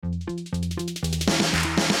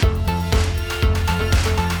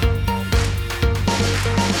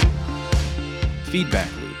Feedback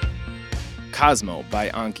Loup, Cozmo by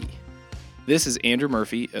Anki. This is Andrew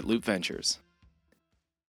Murphy at Loop Ventures.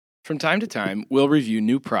 From time to time, we'll review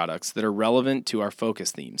new products that are relevant to our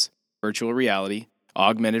focus themes: virtual reality,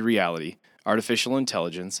 augmented reality, artificial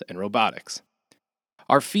intelligence, and robotics.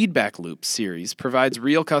 Our Feedback Loup series provides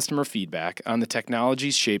real customer feedback on the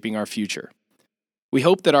technologies shaping our future. We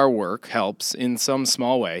hope that our work helps, in some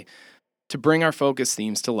small way, to bring our focus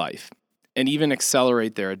themes to life and even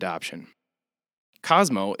accelerate their adoption.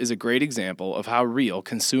 Cozmo is a great example of how real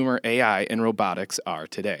consumer AI and robotics are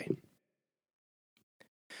today.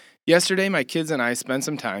 Yesterday, my kids and I spent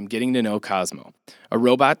some time getting to know Cozmo, a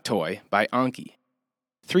robot toy by Anki.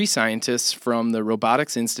 3 scientists from the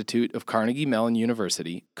Robotics Institute of Carnegie Mellon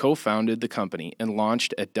University co-founded the company and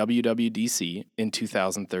launched at WWDC in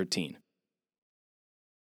 2013.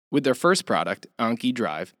 With their first product, Anki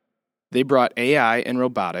Drive, they brought AI and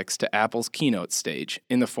robotics to Apple's keynote stage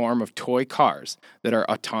in the form of toy cars that are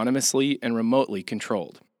autonomously and remotely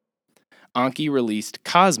controlled. Anki released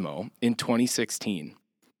Cozmo in 2016,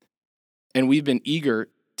 and we've been eager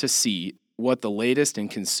to see what the latest in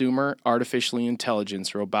consumer artificial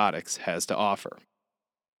intelligence robotics has to offer.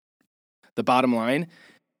 The bottom line,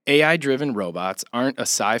 AI-driven robots aren't a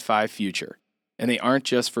sci-fi future, and they aren't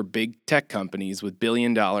just for big tech companies with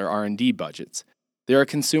billion-dollar R&D budgets. They're a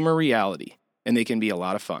consumer reality, and they can be a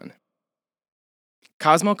lot of fun.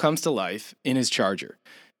 Cozmo comes to life in his charger.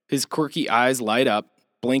 His quirky eyes light up,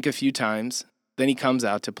 blink a few times, then he comes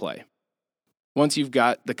out to play. Once you've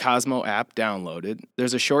got the Cozmo app downloaded,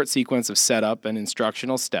 there's a short sequence of setup and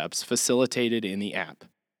instructional steps facilitated in the app.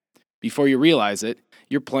 Before you realize it,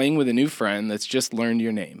 you're playing with a new friend that's just learned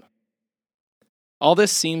your name. All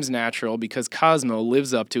this seems natural because Cozmo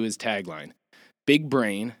lives up to his tagline: big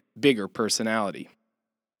brain, bigger personality.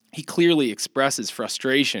 He clearly expresses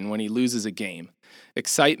frustration when he loses a game,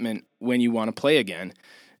 excitement when you want to play again,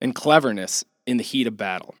 and cleverness in the heat of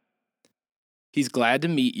battle. He's glad to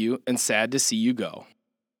meet you and sad to see you go.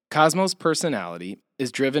 Cozmo's personality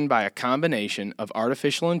is driven by a combination of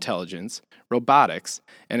artificial intelligence, robotics,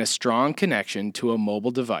 and a strong connection to a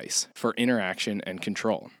mobile device for interaction and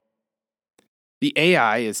control. The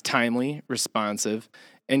AI is timely, responsive,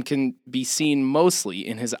 and can be seen mostly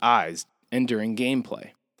in his eyes and during gameplay.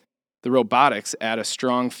 The robotics add a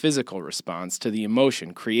strong physical response to the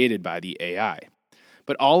emotion created by the AI.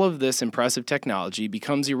 But all of this impressive technology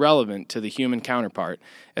becomes irrelevant to the human counterpart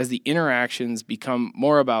as the interactions become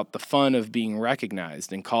more about the fun of being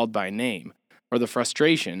recognized and called by name, or the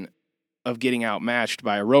frustration of getting outmatched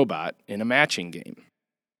by a robot in a matching game.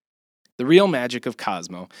 The real magic of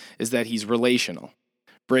Cozmo is that he's relational,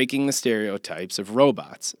 breaking the stereotypes of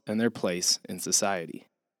robots and their place in society.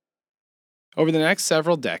 Over the next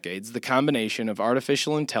several decades, the combination of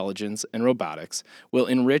artificial intelligence and robotics will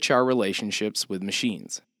enrich our relationships with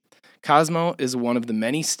machines. Cozmo is one of the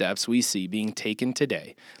many steps we see being taken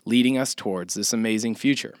today, leading us towards this amazing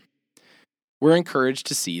future. We're encouraged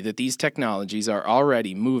to see that these technologies are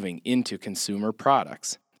already moving into consumer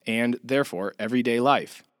products, and therefore everyday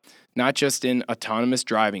life, not just in autonomous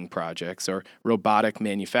driving projects or robotic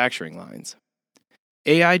manufacturing lines.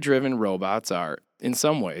 AI-driven robots are, in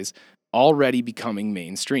some ways, already becoming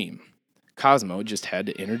mainstream. Cozmo just had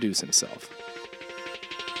to introduce himself.